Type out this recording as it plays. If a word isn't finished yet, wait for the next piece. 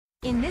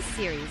In this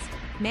series,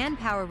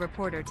 Manpower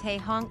reporter Tae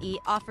Hong-yi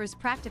offers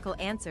practical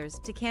answers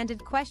to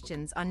candid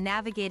questions on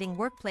navigating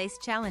workplace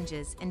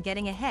challenges and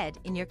getting ahead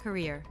in your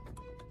career.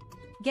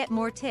 Get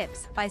more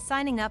tips by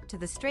signing up to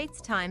the Straits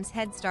Times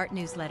Head Start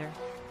newsletter.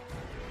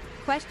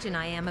 Question: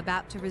 I am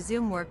about to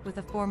resume work with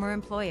a former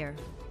employer.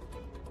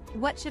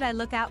 What should I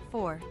look out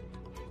for?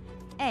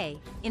 A.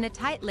 In a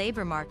tight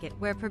labor market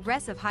where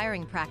progressive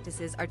hiring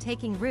practices are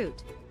taking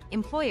root,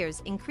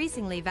 employers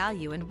increasingly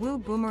value and woo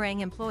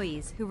boomerang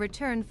employees who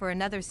return for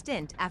another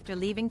stint after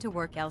leaving to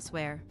work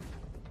elsewhere.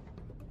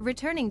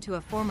 Returning to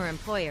a former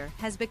employer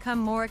has become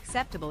more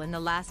acceptable in the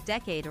last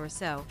decade or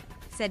so,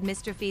 said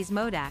Mr. Fees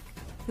Modak,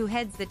 who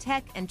heads the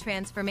tech and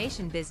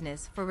transformation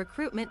business for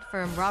recruitment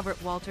firm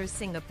Robert Walters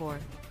Singapore.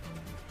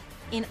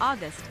 In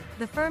August,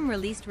 the firm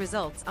released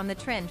results on the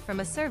trend from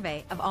a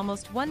survey of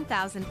almost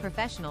 1,000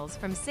 professionals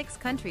from 6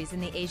 countries in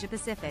the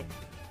Asia-Pacific,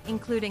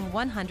 including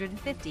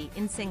 150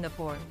 in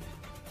Singapore.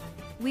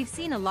 We've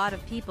seen a lot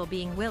of people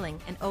being willing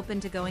and open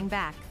to going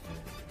back.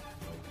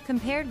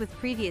 Compared with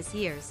previous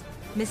years,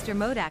 Mr.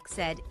 Modak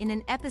said in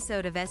an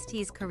episode of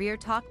ST's Career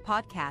Talk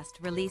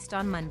podcast released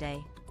on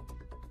Monday.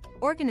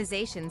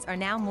 Organizations are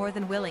now more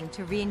than willing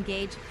to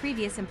re-engage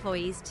previous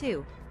employees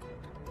too.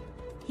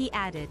 He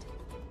added,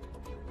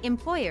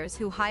 employers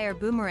who hire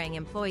boomerang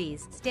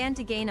employees stand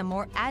to gain a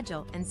more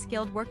agile and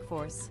skilled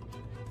workforce.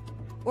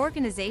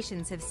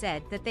 Organizations have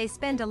said that they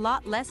spend a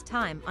lot less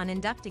time on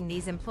inducting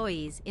these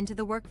employees into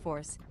the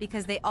workforce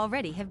because they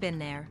already have been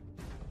there.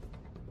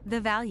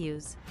 The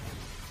values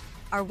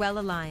are well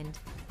aligned.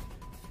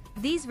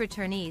 These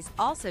returnees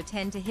also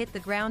tend to hit the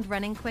ground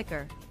running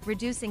quicker,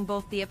 reducing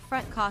both the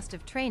upfront cost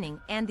of training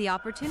and the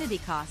opportunity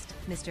cost,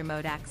 Mr.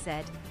 Modak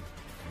said.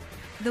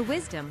 The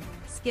wisdom,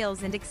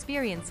 skills and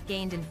experience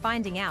gained in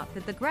finding out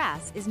that the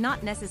grass is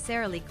not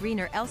necessarily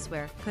greener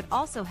elsewhere could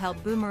also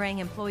help boomerang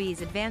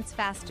employees advance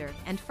faster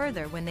and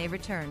further when they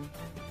return.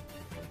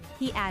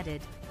 He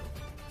added.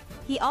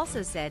 He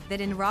also said that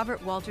in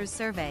Robert Walters'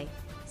 survey,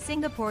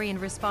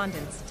 Singaporean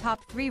respondents'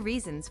 top 3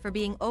 reasons for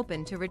being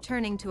open to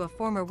returning to a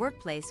former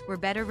workplace were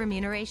better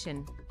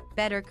remuneration,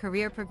 better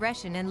career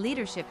progression and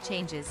leadership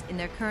changes in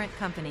their current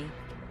company.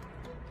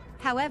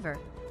 However,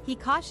 he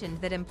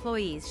cautioned that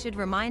employees should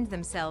remind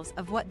themselves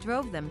of what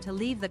drove them to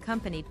leave the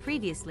company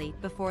previously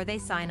before they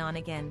sign on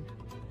again.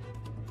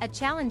 A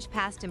challenge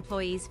past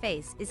employees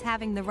face is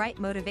having the right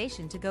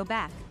motivation to go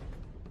back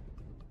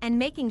and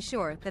making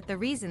sure that the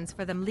reasons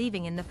for them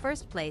leaving in the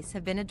first place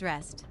have been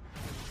addressed.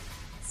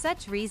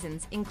 Such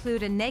reasons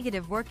include a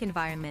negative work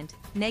environment,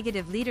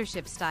 negative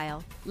leadership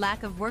style,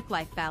 lack of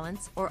work-life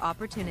balance, or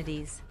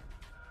opportunities.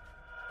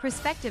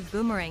 Prospective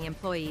boomerang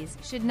employees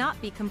should not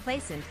be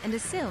complacent and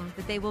assume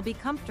that they will be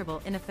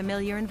comfortable in a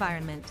familiar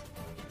environment.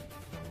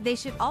 They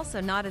should also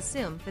not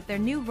assume that their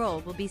new role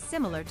will be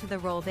similar to the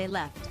role they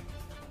left.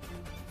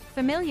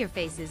 Familiar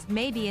faces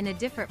may be in a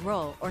different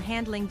role or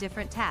handling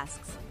different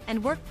tasks,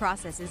 and work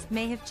processes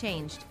may have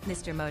changed,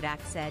 Mr.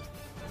 Modak said.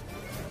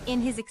 In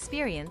his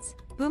experience,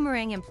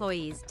 boomerang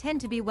employees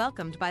tend to be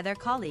welcomed by their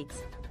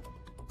colleagues,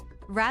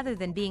 rather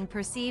than being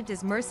perceived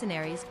as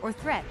mercenaries or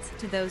threats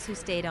to those who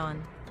stayed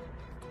on.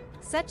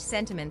 Such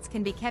sentiments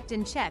can be kept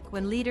in check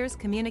when leaders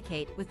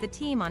communicate with the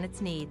team on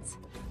its needs.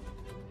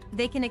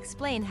 They can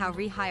explain how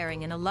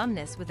rehiring an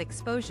alumnus with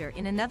exposure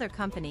in another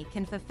company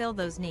can fulfill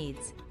those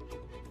needs.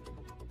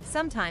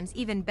 Sometimes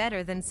even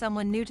better than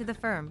someone new to the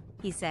firm,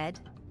 he said.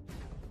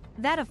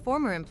 That a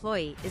former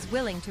employee is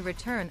willing to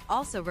return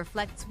also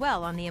reflects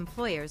well on the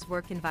employer's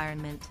work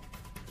environment.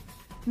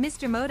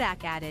 Mr.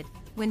 Modak added,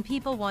 when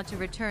people want to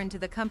return to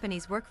the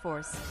company's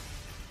workforce,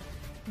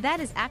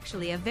 that is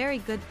actually a very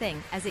good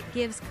thing as it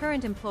gives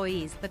current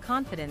employees the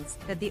confidence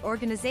that the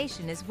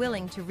organization is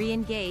willing to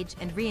re-engage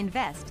and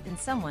reinvest in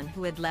someone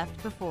who had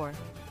left before.